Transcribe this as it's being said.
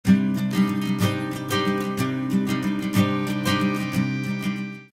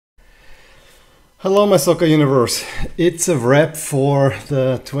Hello, my soccer universe. It's a wrap for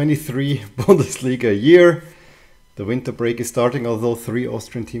the 23 Bundesliga year. The winter break is starting, although three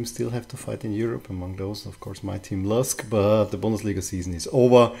Austrian teams still have to fight in Europe. Among those, of course, my team LASK. But the Bundesliga season is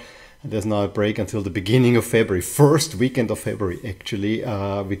over. And there's now a break until the beginning of February. First weekend of February, actually,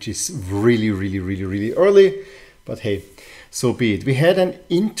 which is really early. But hey, so be it. We had an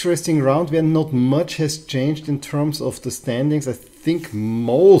interesting round where not much has changed in terms of the standings. I think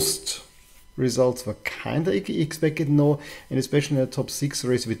most results were kind of expected, no, and especially in the top six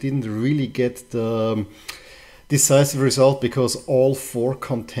race we didn't really get the decisive result because all four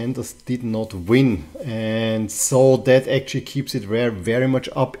contenders did not win, and so that actually keeps it very much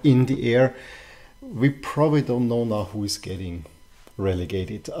up in the air. We probably don't know now who is getting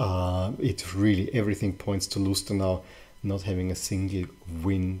relegated. It really, everything points to Luster now not having a single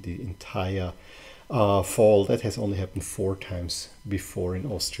win the entire fall. That has only happened 4 times before in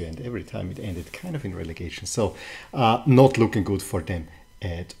Austria, and every time it ended kind of in relegation. So not looking good for them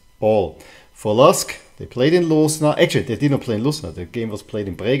at all. For LASK, they played in Lucena. Actually, they did not play in Lucena. The game was played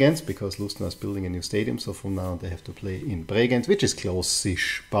in Bregenz because Lucena is building a new stadium. So from now on they have to play in Bregenz, which is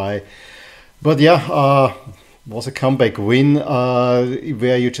close-ish by. But yeah, was a comeback win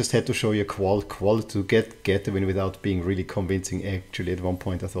where you just had to show your quality to get the win without being really convincing. Actually, at one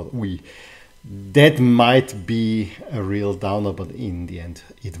point I thought, that might be a real downer, but in the end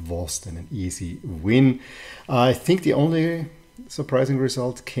it was then an easy win. I think the only surprising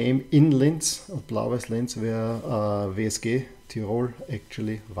result came in Linz, Blau-Weiß Linz, where WSG Tirol,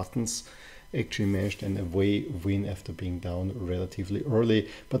 actually Wattens, actually managed an away win after being down relatively early,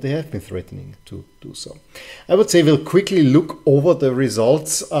 but they have been threatening to do so. I would say we'll quickly look over the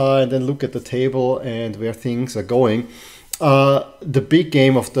results and then look at the table and where things are going. The big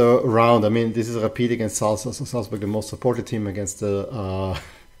game of the round, I mean, this is Rapid against Salzburg, the most supported team against the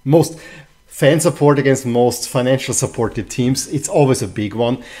most fan support against most financial supported teams. It's always a big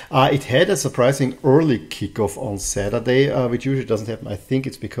one. It had a surprising early kickoff on Saturday, which usually doesn't happen. I think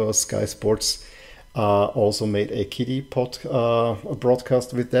it's because Sky Sports also made a kiddie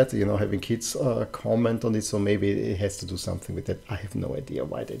broadcast with that, you know, having kids comment on it. So maybe it has to do something with that. I have no idea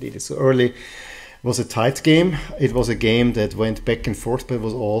why they did it so early. It was a tight game. It was a game that went back and forth, but it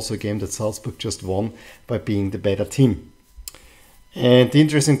was also a game that Salzburg just won by being the better team. And the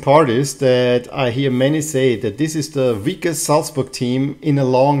interesting part is that I hear many say that this is the weakest Salzburg team in a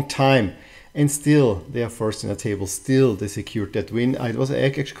long time. And still, they are first in the table. Still, they secured that win. It was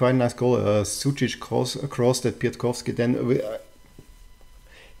actually quite a nice goal. Sucic cross that Piatkowski then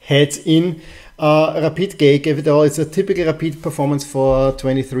heads in. Rapid gave it all. It's a typical Rapid performance for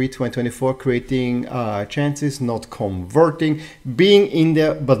 23-24, creating chances, not converting, being in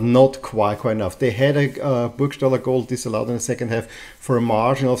there, but not quite enough. They had a Burgstaller goal disallowed in the second half for a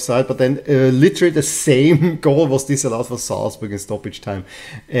margin offside, but then literally the same goal was disallowed for Salzburg in stoppage time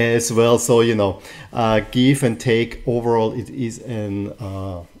as well. So, you know, give and take. Overall, it is an,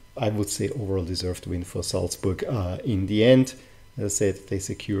 I would say, overall deserved win for Salzburg in the end. As I said, they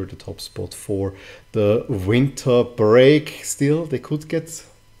secured the top spot for the winter break. Still, they could get...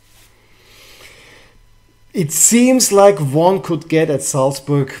 It seems like one could get at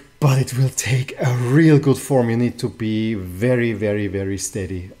Salzburg, but it will take a real good form. You need to be very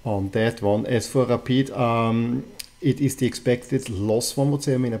steady on that one. As for Rapid, it is the expected loss, one would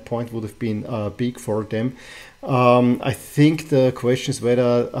say. I mean, a point would have been big for them. I think the question is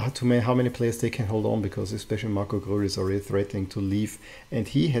whether how many players they can hold on, because especially Marco Gröll is already threatening to leave, and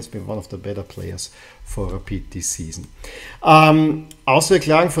he has been one of the better players for Rapid this season. Austria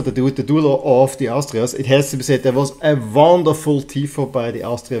Klagenfurt, the duel of the Austrias, it has to be said there was a wonderful tifo by the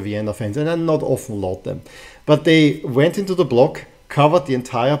Austria Vienna fans, and I not often laud them, but they went into the block, covered the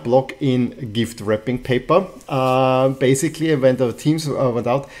entire block in gift wrapping paper. Basically, when the teams went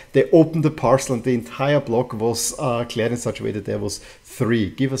out, they opened the parcel and the entire block was cleared in such a way that there was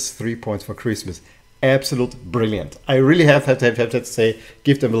 3. Give us 3 points for Christmas. Absolute brilliant. I really have to say,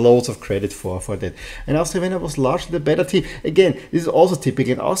 give them loads of credit for that. And Austria Vienna was largely the better team. Again, this is also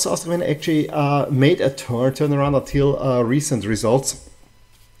typical. And also Austria Vienna actually made a turnaround until recent results.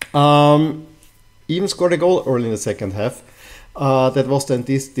 Even scored a goal early in the second half. That was then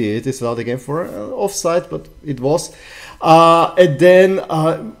disallowed again for offside, but it was. And then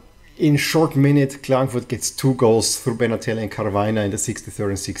in short minute, Klagenfurt gets 2 goals through Benatelli and Carvaina in the 63rd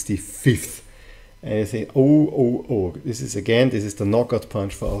and 65th. And you think, this is the knockout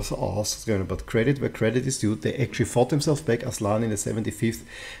punch for Austria. But credit where credit is due. They actually fought themselves back. Aslan in the 75th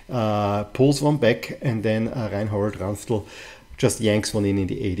pulls one back, and then Reinhold Ranftl just yanks one in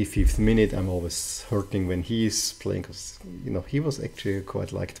the 85th minute. I'm always hurting when he's playing because, you know, he was actually a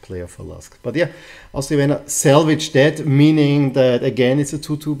quite liked player for LASK. But yeah, Austria Vienna salvaged that, meaning that again it's a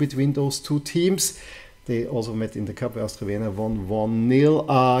 2-2 between those two teams. They also met in the cup. Austria Vienna won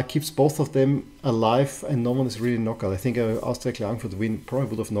 1-0. Keeps both of them alive, and no one is really knocked out. I think Austria Klagenfurt win probably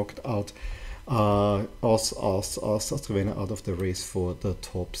would have knocked out Austria Vienna out of the race for the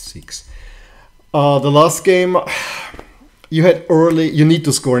top 6. The last game, you had early, you need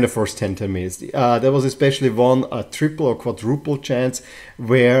to score in the first 10 minutes. There was especially a triple or quadruple chance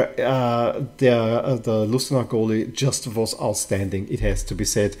where the Lustenau goalie just was outstanding, it has to be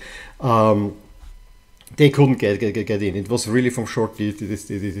said. They couldn't get in. It was really from short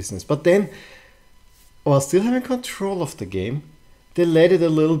distance. But then, while still having control of the game, they let it a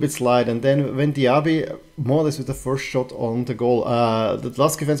little bit slide, and then when Diaby, more or less with the first shot on the goal, the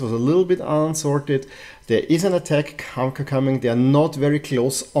LASK defense was a little bit unsorted. There is an attack coming. They are not very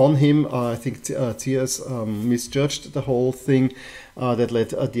close on him. I think Tias misjudged the whole thing. That let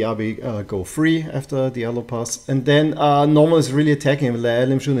Diaby go free after the yellow pass. And then Norman is really attacking him.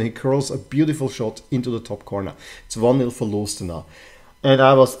 And he curls a beautiful shot into the top corner. It's 1-0 for Lustenau. And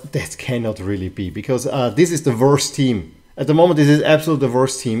that cannot really be, because this is the worst team. At the moment, this is absolutely the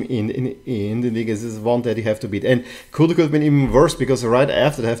worst team in the league. This is one that you have to beat. And could have been even worse, because right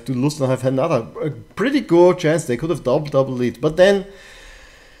after that, Lustenau have had another pretty good chance. They could have double lead. But then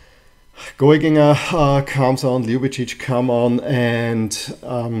Goiginger comes on, Ljubicic come on, and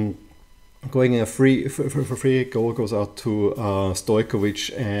Goiginger free goal goes out to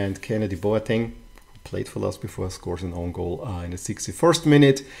Stojkovic, and Kennedy Boateng, played for us before, scores an own goal in the 61st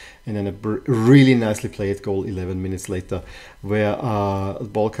minute, and then a really nicely played goal 11 minutes later, where the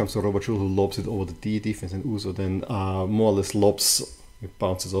ball comes to Robert Schul, who lobs it over the D defense, and Uzo then more or less it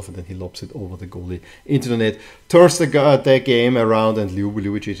bounces off, and then he lobs it over the goalie into the net, turns the game around, and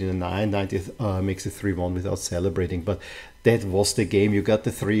Ljubicic in the 90th makes it 3-1 without celebrating. But that was the game. You got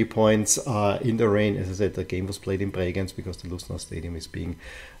the 3 points in the rain. As I said, the game was played in Bregenz because the Lustenau Stadium is being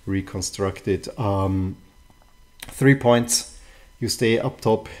reconstructed. 3 points. You stay up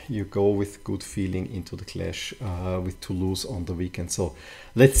top. You go with good feeling into the clash with Toulouse on the weekend. So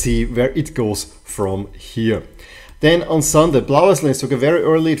let's see where it goes from here. Then on Sunday, Blaues-Linz took a very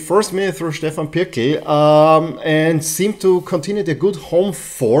early lead, first minute through Stefan Pirkel, and seemed to continue their good home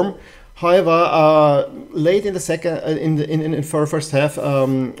form. However, late in the first half,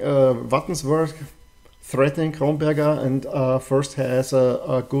 Wattens were threatening Kronberger, and first has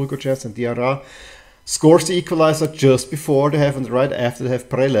a good chance, and Diarra scores the equalizer just before the half, and right after the half,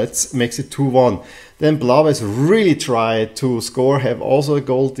 Prelitz makes it 2-1. Then Blaues really tried to score, have also a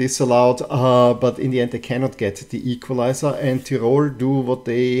goal disallowed, but in the end they cannot get the equalizer, and Tirol do what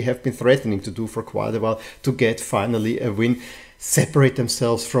they have been threatening to do for quite a while, to get finally a win, separate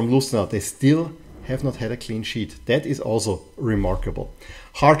themselves from Lustenau. They still have not had a clean sheet. That is also remarkable.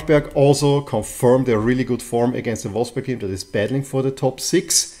 Hartberg also confirmed their really good form against the Wolfsburg team that is battling for the top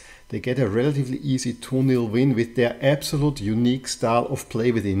 6. They get a relatively easy 2-0 win with their absolute unique style of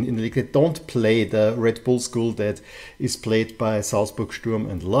play within in the league. They don't play the Red Bull school that is played by Salzburg, Sturm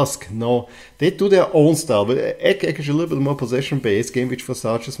and LASK. No, they do their own style, but actually a little bit more possession-based game, which for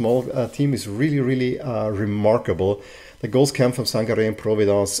such a small team is really, really remarkable. The goals come from Sangaré and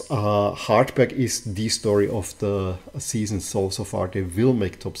Providence. Hartberg is the story of the season so far. They will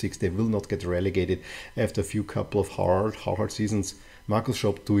make top 6. They will not get relegated after a couple of hard seasons. Markus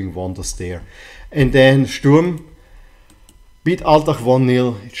Schopp doing wonders there. And then Sturm beat Altach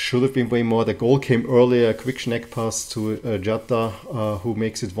 1-0. It should have been way more. The goal came earlier, a quick snack pass to Jatta, who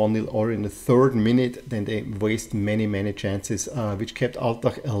makes it 1-0 or in the 3rd minute. Then they waste many chances, which kept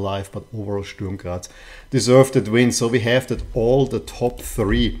Altach alive, but overall Sturm Graz deserved that win. So we have that all the top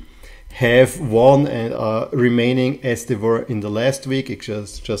 3 have won and are remaining as they were in the last week. It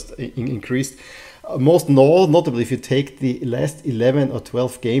just increased. Most notably, if you take the last 11 or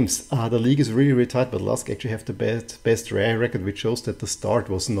 12 games, the league is really tight, but LASK actually have the best record, which shows that the start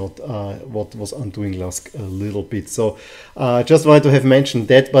was not what was undoing LASK a little bit. So just wanted to have mentioned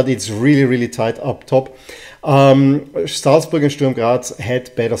that, but it's really tight up top. Salzburg and Sturm Graz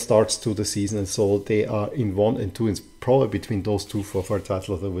had better starts to the season, and so they are in 1 and 2, and probably between those two for a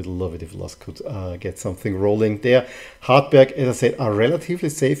title. I would love it if LASK could get something rolling there. Hartberg, as I said, are relatively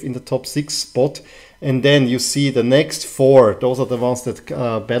safe in the top 6 spot. And then you see the next 4. Those are the ones that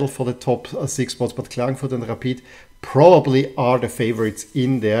battle for the top 6 spots. But Klagenfurt and Rapid probably are the favorites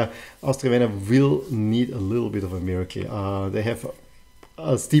in there. Austria Vienna will need a little bit of a miracle. They have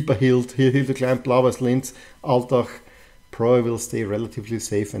a steeper hill to climb. Blaues-Linz, Altach, probably will stay relatively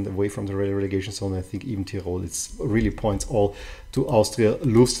safe and away from the relegation zone. I think even Tirol, it's really points all to Austria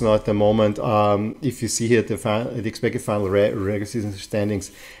Lustenau at the moment. If you see here the expected final regular season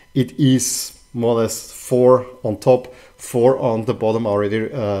standings, it is more or less 4 on top, 4 on the bottom already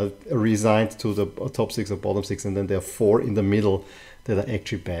resigned to the top 6 or bottom 6, and then there are 4 in the middle that are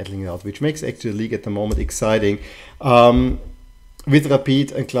actually battling out, which makes actually the league at the moment exciting. With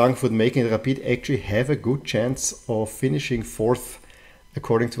Rapid and Klagenfurt making it, Rapid actually have a good chance of finishing 4th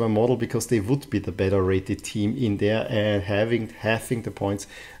according to my model, because they would be the better rated team in there, and halving the points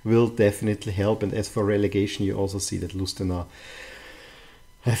will definitely help. And as for relegation, you also see that Lustenau,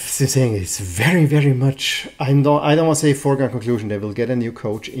 I'm saying it's very, very much, I don't want to say foregone conclusion, they will get a new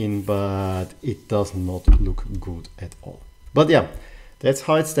coach in, but it does not look good at all. But yeah, that's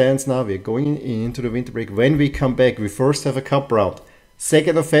how it stands now. We're going into the winter break. When we come back, we first have a cup round,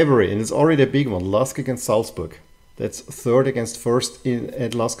 2nd of February, and it's already a big one, LASK against Salzburg. That's 3rd against 1st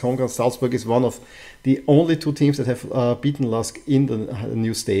at LASK home. Salzburg is one of the only 2 teams that have beaten LASK in the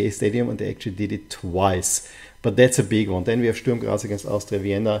new stadium, and they actually did it twice. But that's a big one. Then we have Sturm Graz against Austria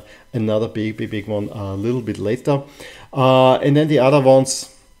Vienna, another big one a little bit later. And then the other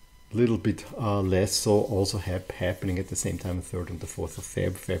ones, a little bit less so, also happening at the same time, 3rd and the 4th of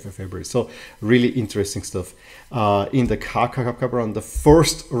February. So really interesting stuff in the Cup round. The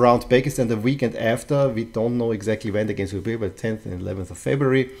first round back is then the weekend after. We don't know exactly when the games will be, but 10th and 11th of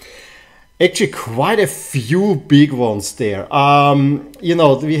February. Actually, quite a few big ones there. You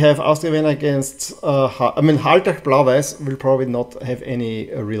know, we have Austria Vienna against, Haltach Blau-Weiß will probably not have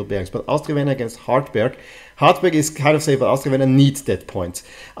any real bearings, but Austria Vienna against Hartberg. Hartberg is kind of safe, but Austria Vienna needs that point.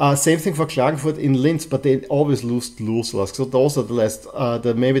 Same thing for Klagenfurt in Linz, but they always lose LASK. So those are the last,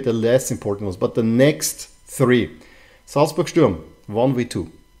 maybe the less important ones. But the next 3, Salzburg Sturm,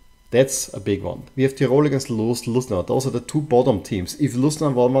 1v2. That's a big one. We have Tirol against Lustenau. Those are the 2 bottom teams. If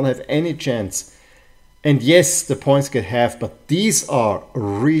Lustenau won't have any chance, and yes, the points get halved, but these are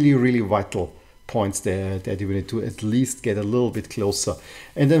really, really vital points that you need to at least get a little bit closer.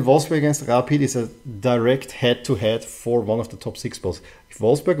 And then Wolfsburg against Rapid is a direct head-to-head for one of the top 6 spots. If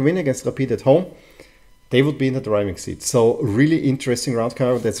Wolfsburg win against Rapid at home, they would be in the driving seat. So really interesting round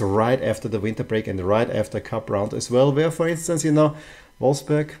coming up. That's right after the winter break and right after cup round as well, where, for instance, you know,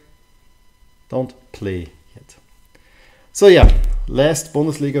 Wolfsburg don't play yet. So yeah, last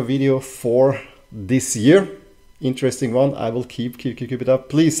Bundesliga video for this year. Interesting one. I will keep it up.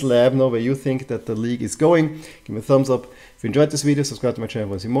 Please let me know where you think that the league is going. Give me a thumbs up. If you enjoyed this video, subscribe to my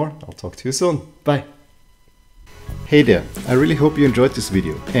channel to see more. I'll talk to you soon. Bye. Hey there, I really hope you enjoyed this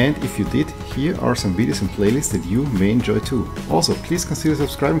video, and if you did, here are some videos and playlists that you may enjoy too. Also, please consider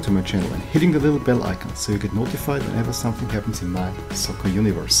subscribing to my channel and hitting the little bell icon so you get notified whenever something happens in my soccer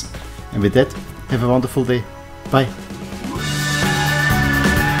universe. And with that, have a wonderful day. Bye.